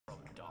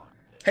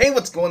Hey,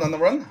 what's going on the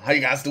run? How you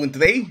guys doing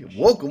today?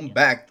 Welcome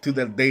back to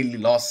the Daily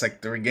Lost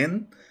Sector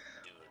again.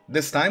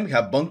 This time we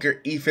have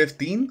Bunker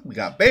E15, we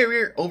got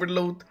Barrier,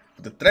 Overload,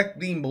 the Trek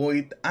being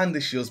void, and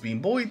the Shields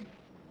being void.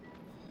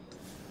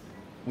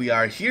 We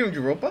are here in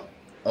Europa,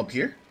 up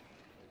here.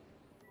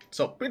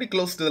 So pretty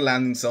close to the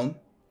landing zone.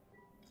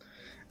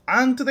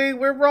 And today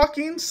we're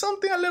rocking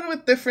something a little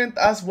bit different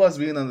as was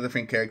being on a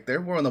different character.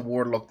 We're on a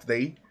Warlock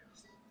today.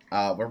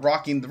 We're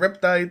rocking the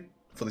Riptide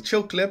for the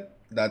chill clip.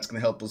 That's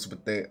going to help us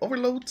with the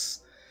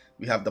overloads.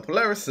 We have the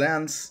Polaris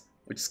Lance,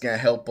 which is going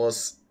to help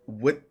us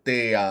with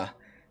the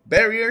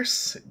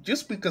barriers,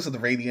 just because of the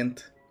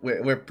Radiant.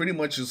 We're pretty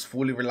much just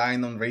fully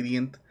relying on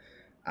Radiant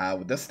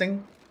with this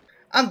thing.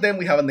 And then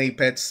we have an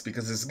Apex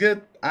because it's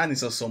good, and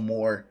it's also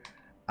more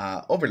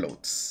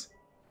overloads.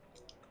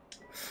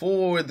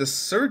 For the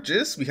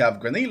surges, we have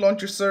Grenade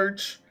Launcher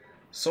Surge,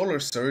 Solar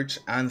Surge,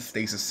 and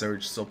Stasis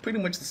Surge. So pretty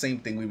much the same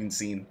thing we've been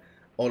seeing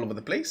all over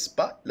the place,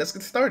 but let's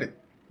get started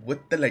with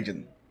the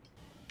legend.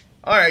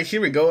 Alright,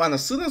 here we go, and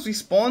as soon as we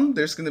spawn,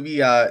 there's gonna be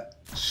a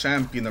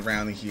champion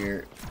around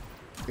here.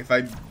 If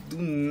I do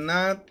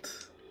not...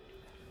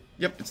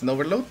 Yep, it's an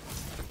overload.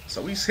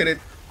 So we just hit it.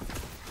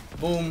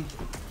 Boom.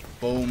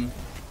 Boom.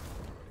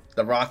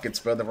 The rockets,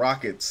 bro, the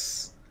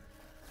rockets.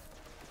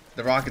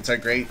 The rockets are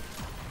great.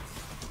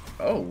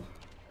 Oh.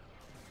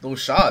 Those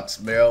shots,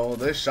 bro.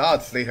 Those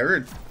shots, they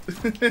hurt.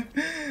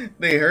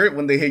 They hurt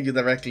when they hit you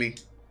directly.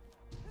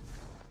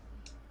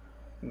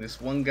 And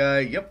this one guy,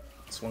 yep,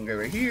 this one guy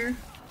right here.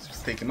 Let's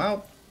just take him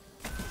out.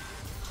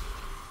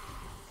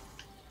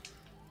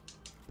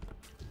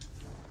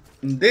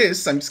 And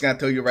this, I'm just gonna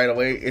tell you right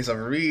away, is a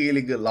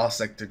really good lost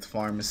sector to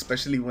farm,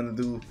 especially when you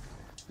do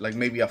like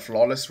maybe a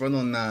flawless run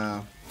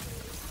on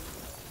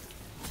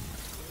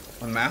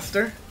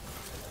Master,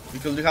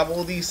 because you have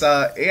all these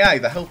AI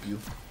that help you,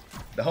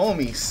 the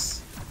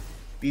homies,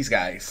 these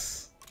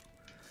guys.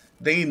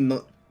 They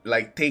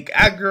like take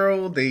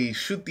aggro, they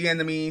shoot the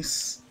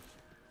enemies.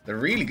 They're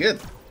really good.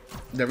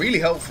 They're really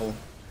helpful,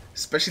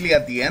 especially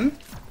at the end.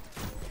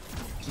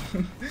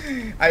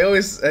 I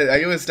always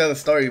tell a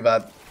story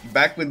about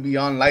back when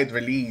Beyond Light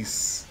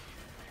release.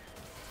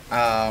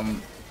 I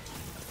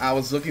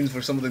was looking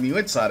for some of the new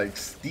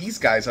exotics. These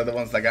guys are the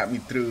ones that got me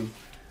through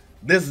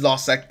this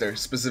lost sector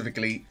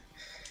specifically.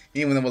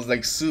 Even when it was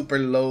like super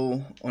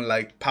low on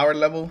like power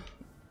level,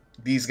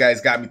 these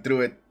guys got me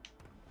through it.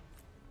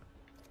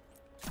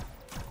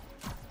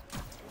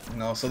 You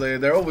know, so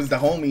they're always the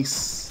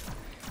homies.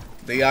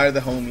 They are the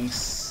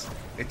homies.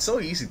 It's so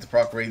easy to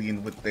proc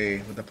Radiant with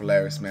the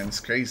Polaris, man. It's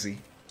crazy.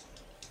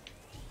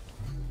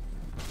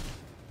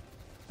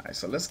 Alright,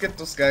 so let's get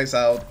those guys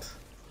out.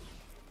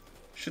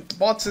 Shoot the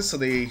bots so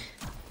they,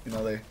 you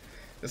know, they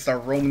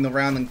start roaming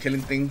around and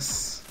killing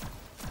things.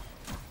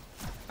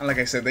 And like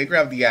I said, they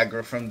grab the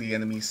aggro from the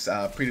enemies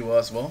pretty well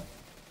as well.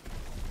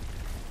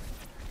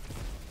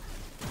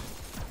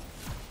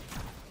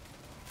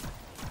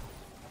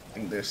 I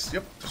think there's,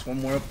 yep, there's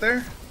one more up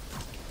there.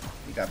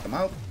 We got them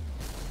out.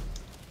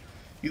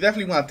 You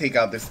definitely want to take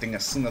out this thing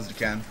as soon as you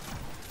can.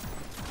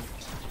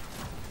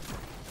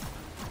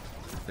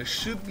 There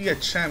should be a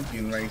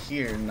champion right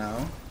here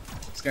now.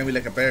 It's gonna be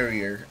like a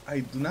barrier.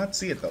 I do not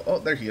see it though. Oh,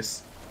 there he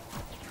is.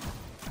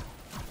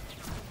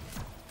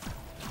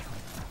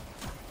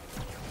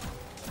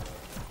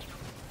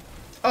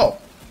 Oh.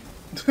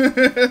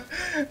 I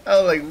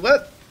was like,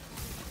 what?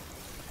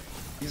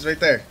 He's right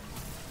there.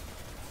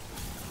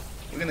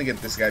 We're gonna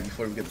get this guy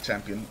before we get the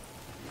champion.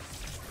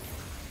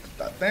 Put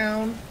that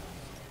down.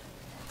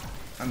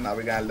 And now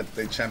we gotta let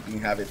the champion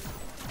have it.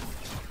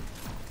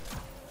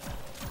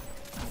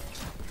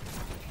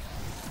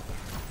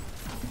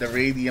 The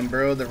Radiant,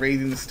 bro. The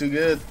Radiant is too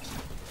good.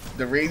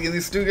 The Radiant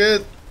is too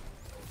good.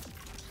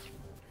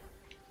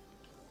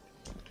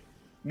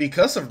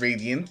 Because of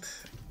Radiant,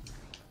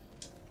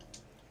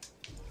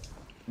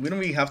 we don't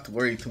really have to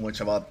worry too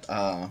much about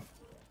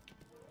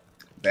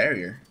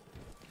Barrier.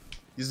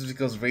 Just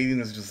because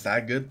Radiant is just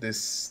that good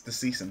this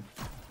season.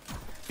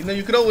 You know,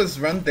 you could always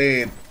run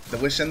the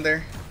Wish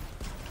Ender,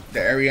 the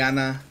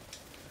Ariana,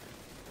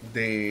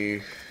 the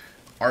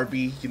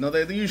RB, you know,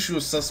 the usual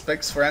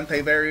suspects for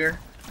anti-barrier,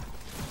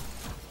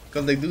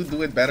 because they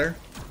do it better.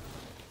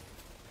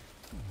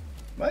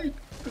 But you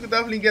could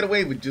definitely get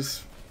away with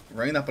just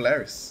running a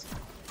Polaris.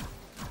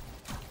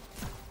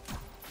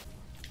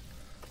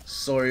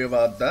 Sorry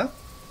about that.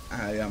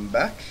 I am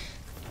back.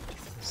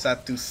 Just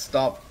had to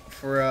stop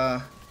for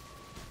a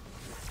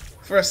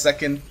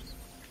second.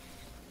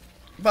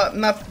 But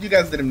not, you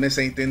guys didn't miss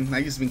anything.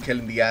 I just been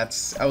killing the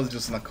ads. I was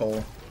just in a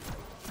call.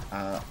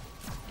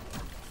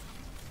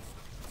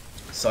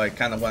 So I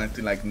kind of wanted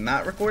to like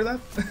not record that.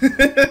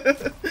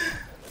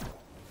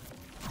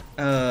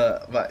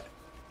 But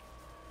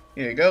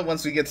here you go.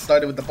 Once we get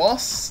started with the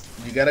boss,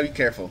 you gotta be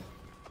careful.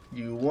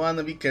 You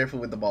wanna be careful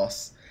with the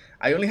boss.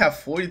 I only have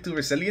 42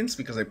 resilience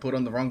because I put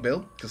on the wrong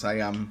build, because I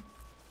am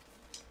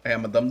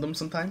a dum-dum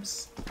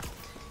sometimes.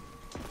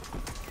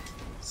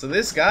 So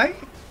this guy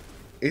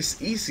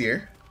is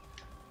easier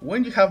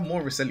when you have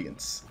more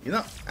resilience. You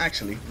know,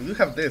 actually, we do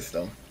have this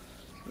though.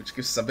 which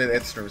gives us a bit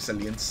extra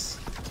resilience.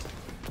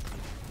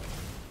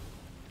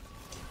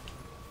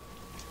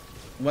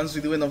 Once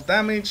we do enough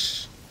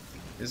damage,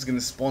 it's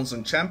gonna spawn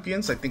some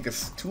champions. I think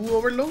it's 2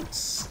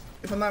 overloads,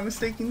 if I'm not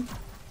mistaken.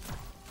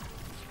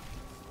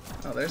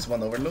 Oh, there's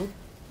 1 overload.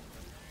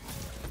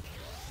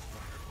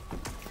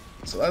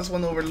 So that's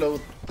 1 overload.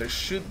 There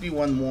should be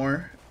 1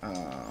 more.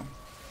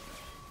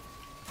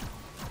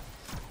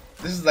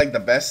 This is like the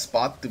best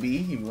spot to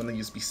be if you want to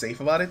just be safe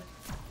about it.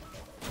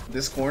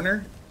 This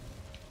corner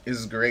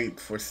is great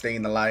for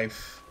staying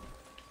alive.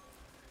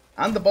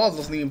 And the boss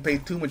doesn't even pay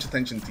too much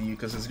attention to you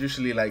because it's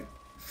usually like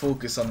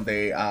focus on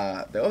the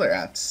other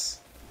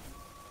ads.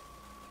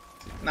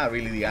 Not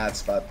really the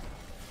ads, but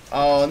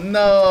oh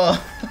no,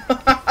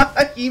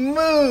 he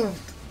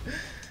moved.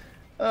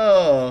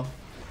 Oh,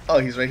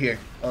 he's right here.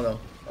 Oh no,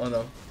 oh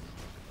no.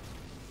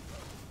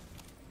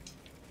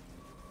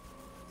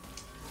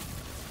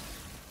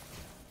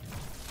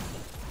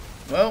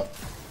 Well,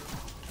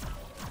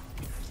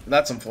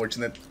 that's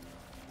unfortunate.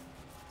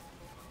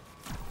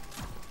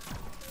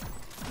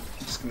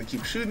 I'm just gonna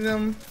keep shooting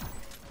him.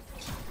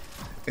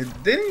 It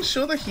didn't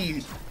show that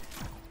he...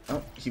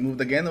 Oh, he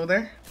moved again over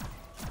there.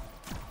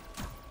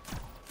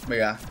 But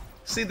yeah,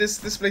 see, this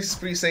place is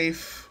pretty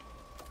safe.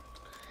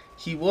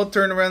 He will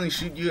turn around and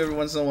shoot you every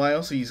once in a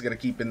while, so you just gotta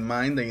keep in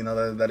mind that, you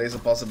know, that is a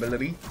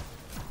possibility.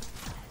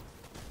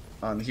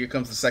 And here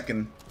comes the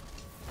second.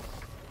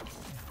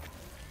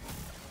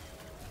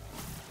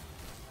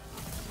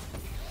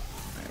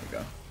 There we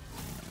go.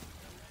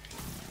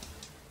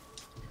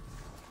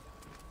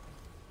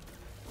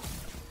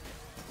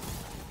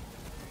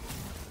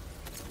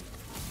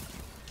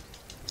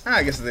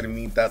 I guess I didn't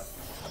need that.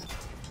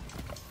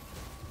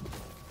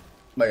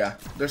 But yeah,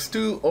 there's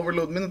 2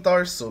 overload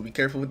minotaurs, so be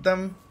careful with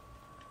them.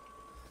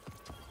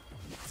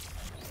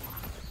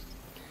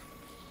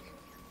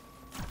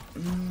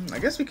 I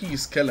guess we can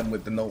use kill him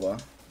with the Nova,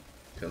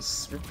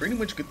 because we're pretty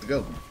much good to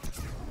go.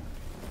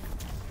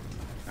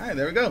 Alright,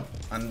 there we go.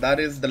 And that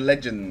is the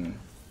legend.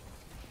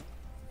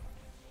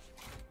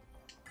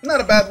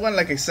 Not a bad one,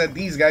 like I said,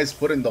 these guys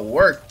put in the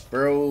work,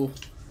 bro.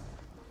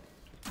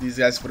 These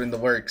guys put in the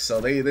work, so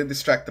they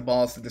distract the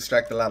boss, they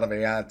distract a lot of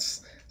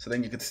AIs, so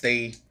then you could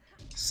stay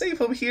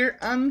safe over here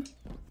and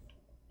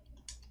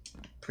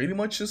pretty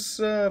much just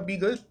be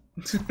good.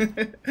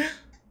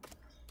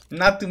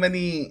 Not too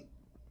many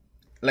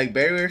like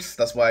barriers,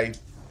 that's why I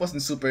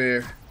wasn't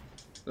super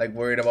like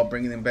worried about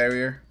bringing in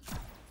barrier.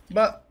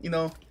 But you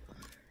know,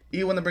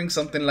 you want to bring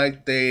something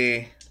like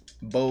the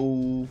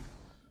bow,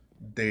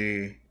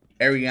 the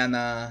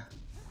Ariana,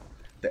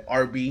 the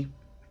RB,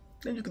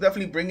 then you could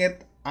definitely bring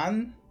it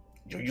and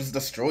you just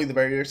destroy the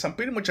barriers and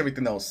pretty much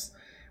everything else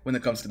when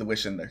it comes to the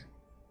Wish in there.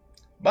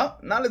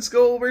 But now let's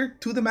go over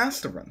to the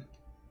Master Run.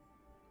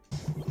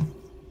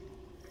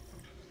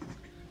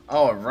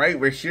 Alright,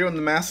 we're here on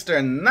the Master,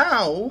 and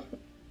now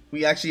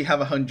we actually have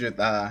 100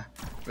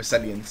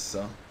 resilience,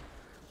 so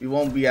we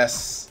won't be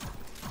as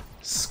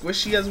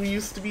squishy as we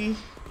used to be.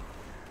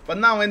 But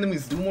now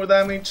enemies do more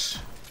damage,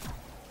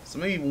 so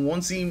maybe we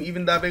won't see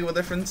even that big of a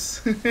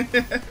difference.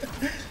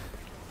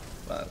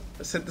 But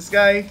let's hit this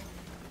guy.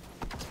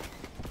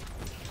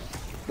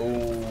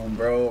 Boom,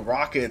 bro.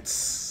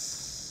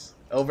 Rockets.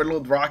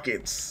 Overload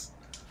rockets.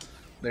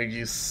 They're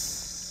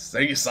just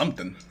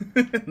something.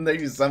 They're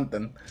just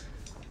something.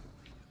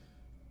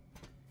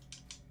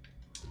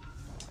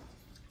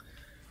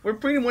 We're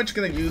pretty much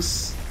gonna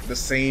use the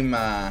same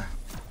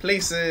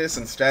places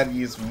and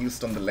strategies we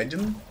used on the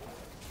legend.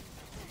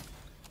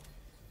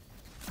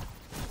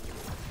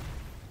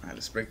 Alright,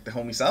 let's break the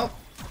homies out.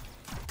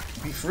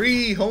 Be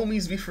free,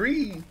 homies, be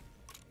free.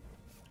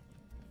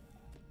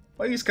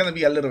 Well, you just kind of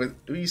be a little bit.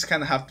 We just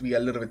kind of have to be a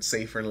little bit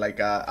safer, like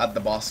at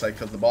the boss fight,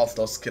 because the boss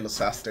does kill us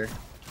faster.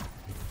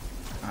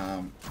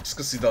 Just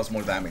because he does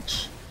more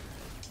damage.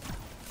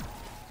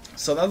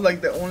 So that's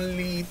like the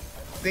only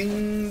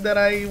thing that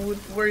I would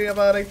worry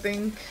about, I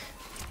think.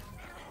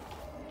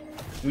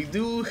 We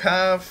do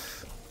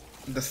have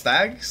the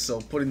stag,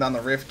 so putting down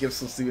a rift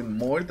gives us even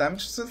more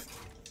damage assist.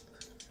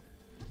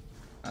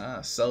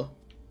 So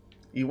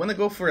you want to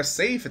go for a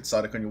safe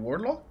exotic on your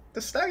warlock.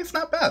 The stag is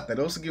not bad. That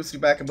also gives you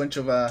back a bunch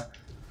of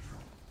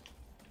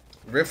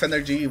rift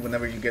energy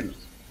whenever you get,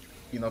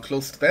 you know,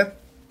 close to death.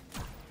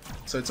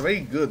 So it's a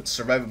very good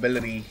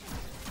survivability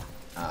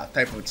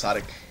type of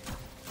exotic.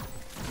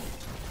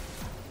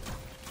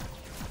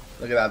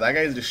 Look at that. That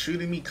guy is just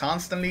shooting me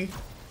constantly.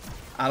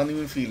 I don't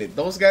even feel it.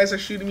 Those guys are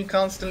shooting me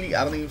constantly.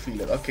 I don't even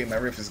feel it. Okay, my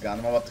rift is gone.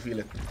 I'm about to feel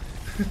it.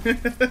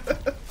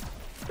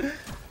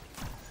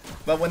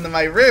 But when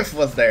my rift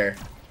was there,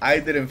 I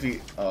didn't feel.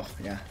 Oh,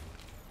 yeah.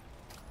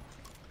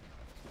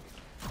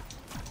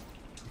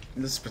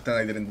 Let's pretend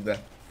I didn't do that.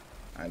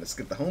 Alright, let's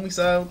get the homies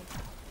out.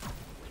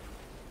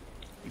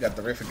 You got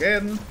the rift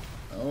again.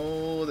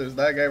 Oh, there's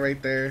that guy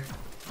right there.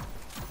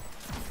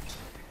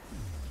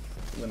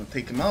 We're gonna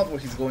take him out where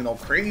he's going all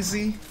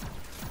crazy.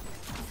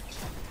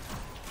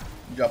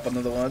 Drop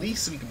another one of these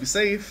so we can be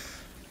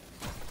safe.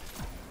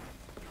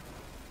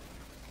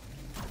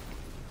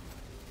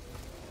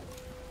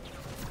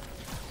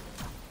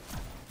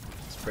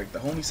 Break the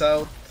homies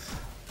out.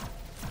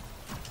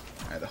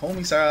 Alright, the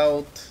homies are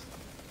out.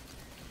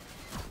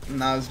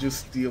 Now let's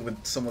just deal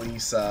with some of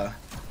these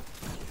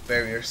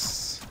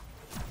barriers.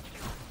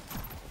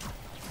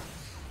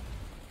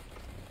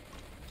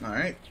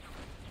 Alright.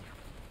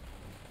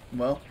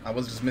 Well, I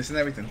was just missing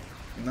everything.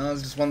 No,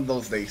 it's just one of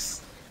those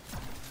days.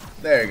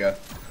 There you go.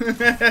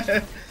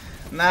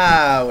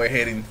 Now we're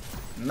hitting.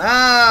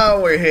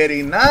 Now we're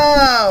hitting.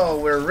 Now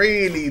we're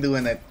really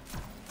doing it.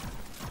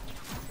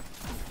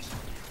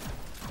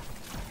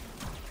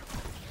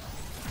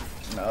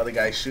 Now the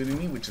guy's shooting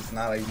me, which is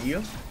not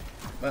ideal.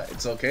 But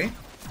it's okay.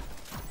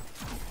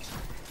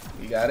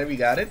 We got it, we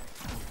got it.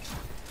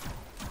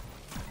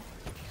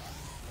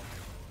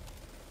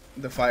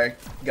 The fire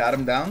got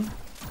him down.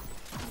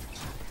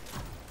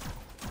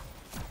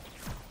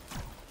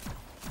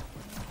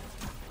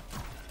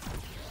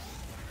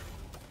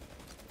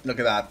 Look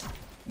at that.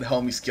 The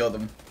homies killed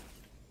him.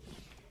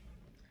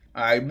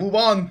 Alright, move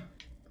on.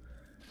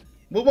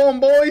 Move on,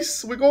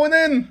 boys. We're going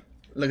in.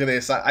 Look at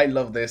this. I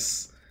love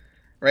this.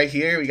 Right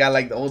here, we got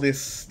like all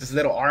this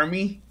little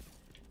army.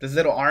 This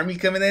little army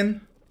coming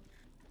in.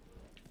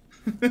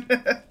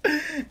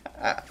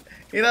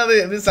 You know,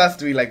 this has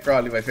to be like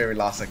probably my favorite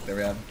Lost Sector,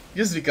 man.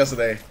 Just because of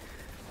the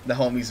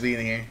homies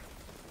being here.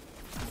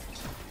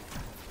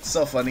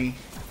 So funny.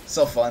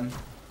 So fun.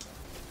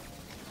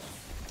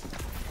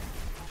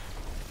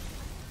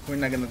 We're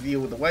not gonna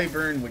deal with the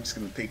wyvern, we're just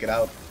gonna take it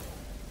out.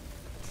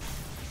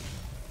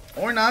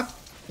 Or not.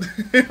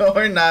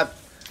 Or not.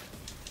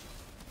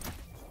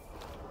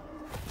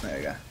 There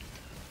you go.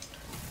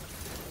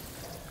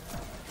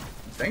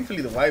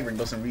 Thankfully the wyvern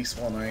doesn't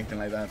respawn or anything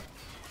like that.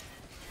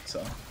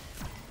 So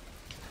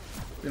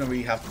we don't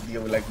really have to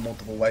deal with like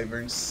multiple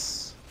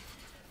wyverns.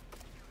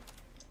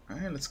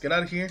 Alright, let's get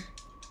out of here.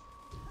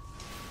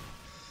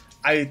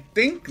 I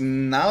think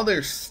now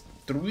there's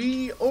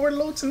 3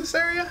 overloads in this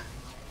area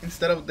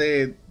instead of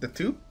the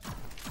 2.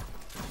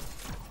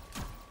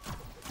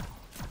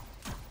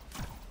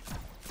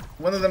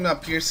 One of them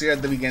appears here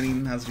at the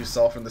beginning, as you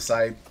saw from the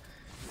side.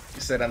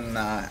 You said an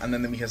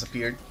enemy has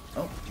appeared.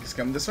 Oh, he's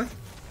coming this way.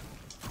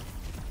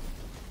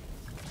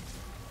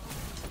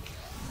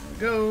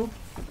 There we go.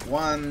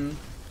 1.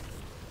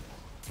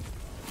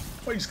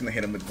 We're just gonna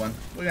hit him with 1.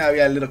 We're gonna be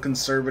a little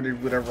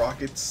conservative with our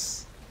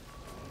rockets.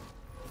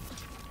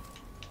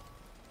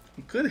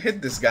 We could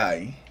hit this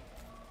guy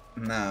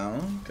now,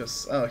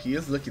 because oh, he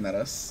is looking at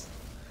us.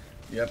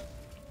 Yep.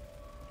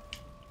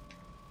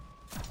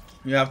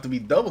 You have to be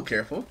double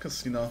careful,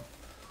 because you know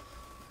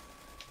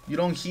you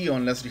don't heal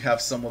unless you have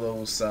some of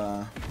those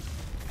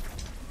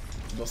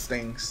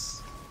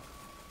things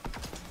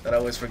that I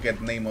always forget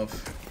the name of.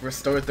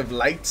 Restorative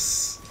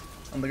lights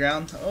on the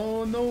ground.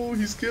 Oh no,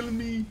 he's killing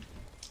me.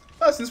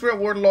 Oh, since we're at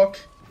Warlock,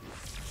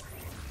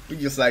 we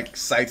just like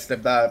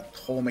sidestep that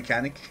whole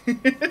mechanic.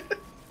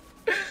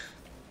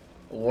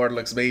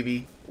 Warlocks,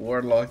 baby.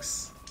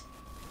 Warlocks.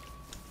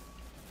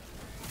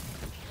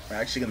 We're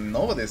actually gonna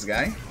Nova this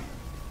guy.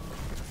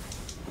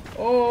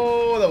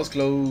 Oh, that was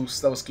close.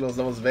 That was close.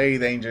 That was very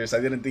dangerous. I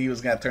didn't think he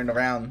was gonna turn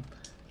around.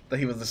 Thought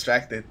he was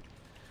distracted.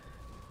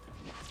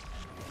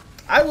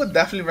 I would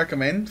definitely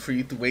recommend for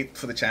you to wait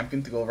for the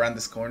champion to go around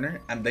this corner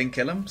and then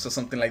kill him, so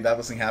something like that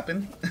doesn't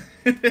happen.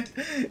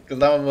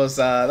 Because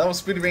that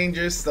was pretty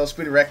dangerous. That was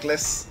pretty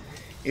reckless.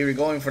 If you're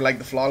going for like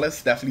the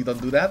flawless, definitely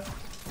don't do that.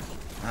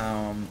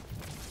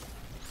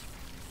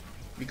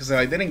 Because if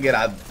I didn't get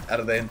out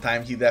of there in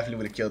time, he definitely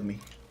would have killed me.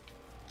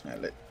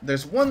 Right,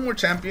 there's one more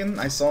champion.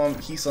 I saw him.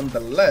 He's on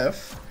the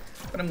left,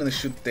 but I'm gonna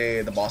shoot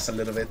the boss a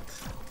little bit.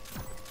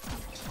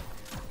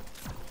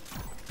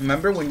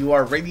 Remember, when you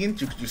are radiant,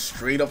 you could just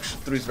straight up shoot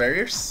through his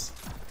barriers.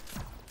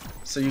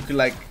 So you could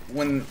like,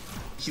 when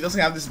he doesn't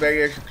have this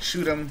barrier,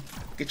 shoot him,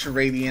 get your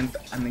radiant,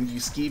 and then you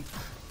just keep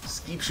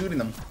shooting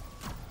him.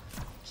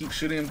 Keep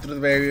shooting him through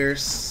the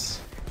barriers.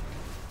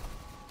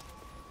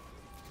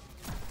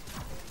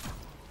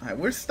 Alright,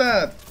 where's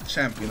that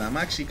champion? I'm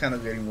actually kind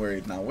of getting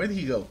worried now. Where did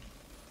he go?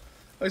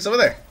 Oh, he's over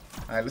there.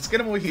 Alright, let's get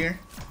him over here.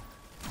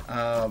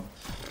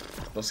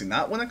 Does he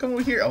not want to come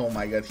over here? Oh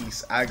my god,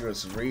 he's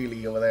aggro's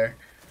really over there.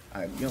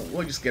 Alright, you know,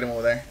 we'll just get him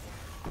over there.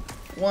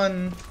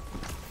 1,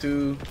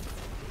 2.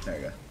 There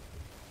we go.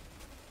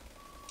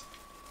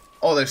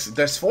 Oh,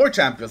 there's 4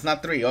 champions,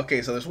 not 3.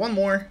 Okay, so there's one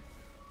more.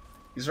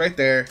 He's right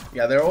there.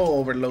 Yeah, they're all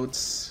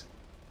overloads.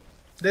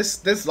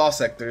 This Lost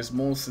Sector is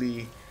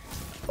mostly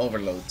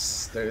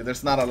overloads.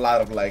 There's not a lot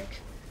of like,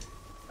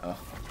 oh,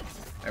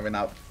 I ran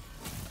out.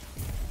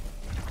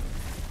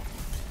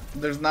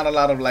 There's not a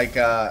lot of like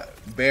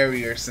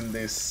barriers in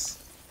this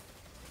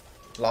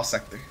Lost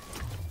Sector.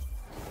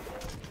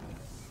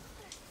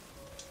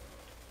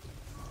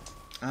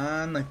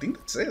 And I think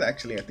that's it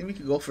actually. I think we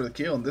could go for the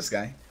kill on this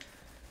guy.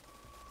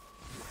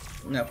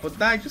 Yeah, put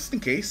that just in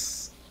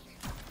case.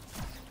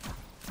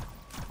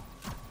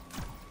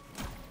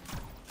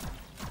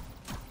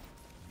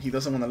 He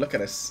doesn't want to look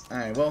at us.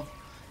 Alright, well,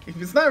 if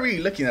he's not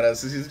really looking at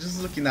us, he's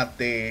just looking at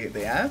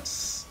the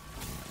ads.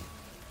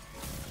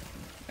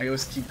 I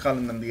always keep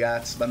calling them the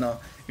ads, but no.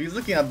 He's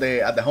looking at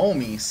the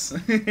homies,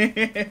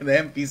 the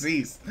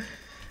NPCs.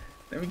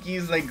 The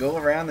NPCs like go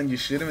around and you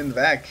shoot him in the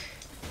back.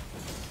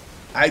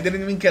 I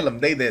didn't even kill him.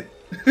 They did.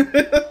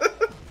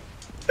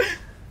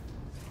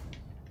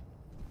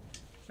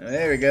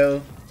 There we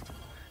go.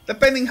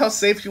 Depending how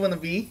safe you want to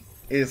be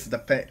is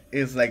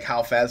like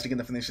how fast you're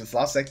gonna finish this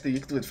last sector. You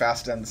can do it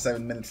faster than the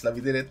 7 minutes that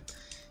we did it.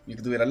 You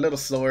can do it a little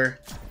slower,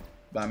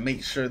 but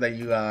make sure that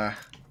you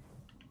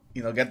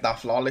you know, get that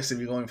flawless if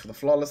you're going for the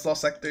flawless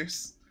lost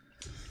sectors.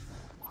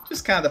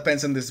 Just kind of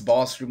depends on this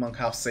boss room on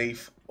how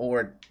safe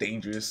or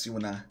dangerous you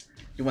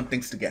want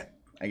things to get,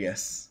 I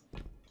guess.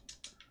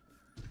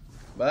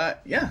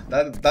 But yeah,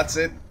 that's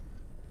it.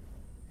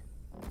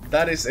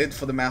 That is it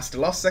for the Master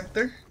Lost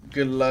sector.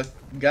 Good luck,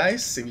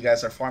 guys. If you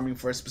guys are farming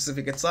for a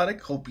specific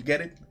exotic, hope you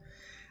get it.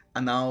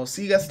 And I'll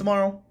see you guys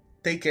tomorrow.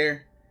 Take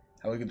care.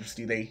 Have a good rest of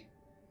your day.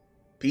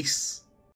 Peace.